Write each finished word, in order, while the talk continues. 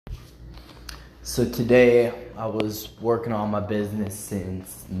So today I was working on my business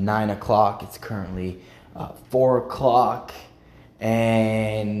since 9 o'clock. It's currently 4 o'clock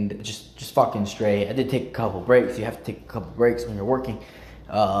and just fucking straight. I did take a couple breaks. You have to take a couple breaks when you're working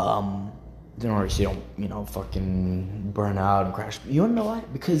in order so you don't, fucking burn out and crash. You wanna know why?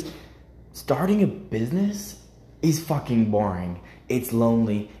 Because starting a business is fucking boring. It's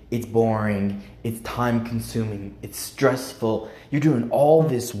lonely, it's boring, it's time consuming, it's stressful. You're doing all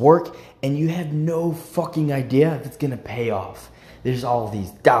this work and you have no fucking idea if it's gonna pay off. There's all these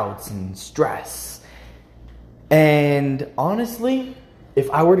doubts and stress. And honestly,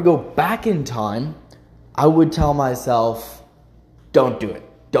 if I were to go back in time, I would tell myself, don't do it.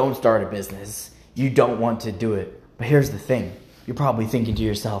 Don't start a business. You don't want to do it. But here's the thing. You're probably thinking to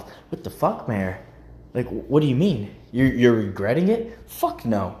yourself, what the fuck, Meir? Like, what do you mean? You're regretting it? Fuck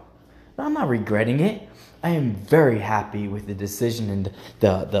no. No, I'm not regretting it. I am very happy with the decision and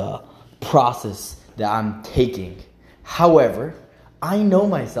the process that I'm taking. However, I know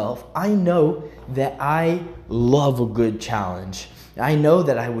myself. I know that I love a good challenge. I know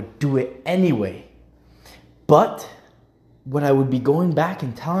that I would do it anyway. But what I would be going back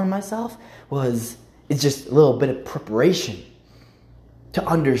and telling myself it's just a little bit of preparation to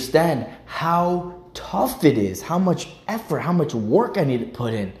understand how tough it is, how much effort, how much work I need to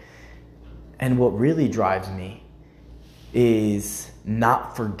put in. And what really drives me is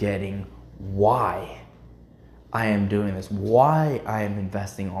not forgetting why I am doing this, why I am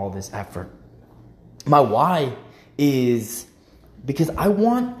investing all this effort. My why is because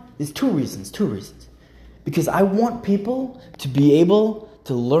there's two reasons. Because I want people to be able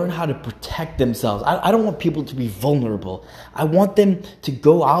to learn how to protect themselves. I don't want people to be vulnerable. I want them to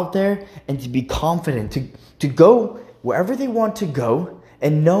go out there and to be confident, to go wherever they want to go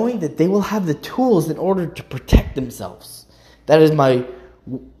and knowing that they will have the tools in order to protect themselves. That is my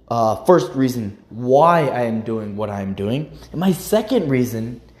first reason why I am doing what I am doing. And my second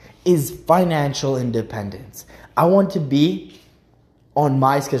reason is financial independence. I want to be on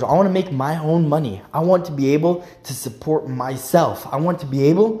my schedule. I want to make my own money. I want to be able to support myself. I want to be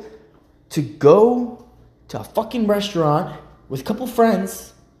able to go to a fucking restaurant with a couple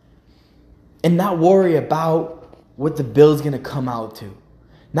friends and not worry about what the bill's going to come out to.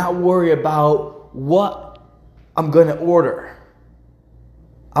 Not worry about what I'm going to order.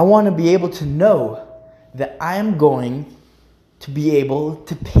 I want to be able to know that I am going to be able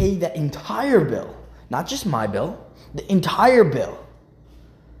to pay the entire bill. Not just my bill, the entire bill.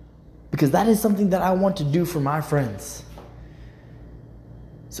 Because that is something that I want to do for my friends.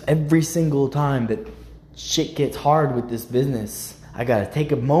 So every single time that shit gets hard with this business, I gotta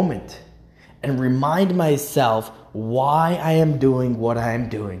take a moment and remind myself why I am doing what I am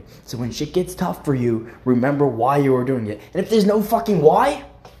doing. So when shit gets tough for you, remember why you are doing it. And if there's no fucking why,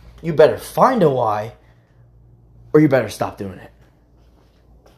 you better find a why, or you better stop doing it.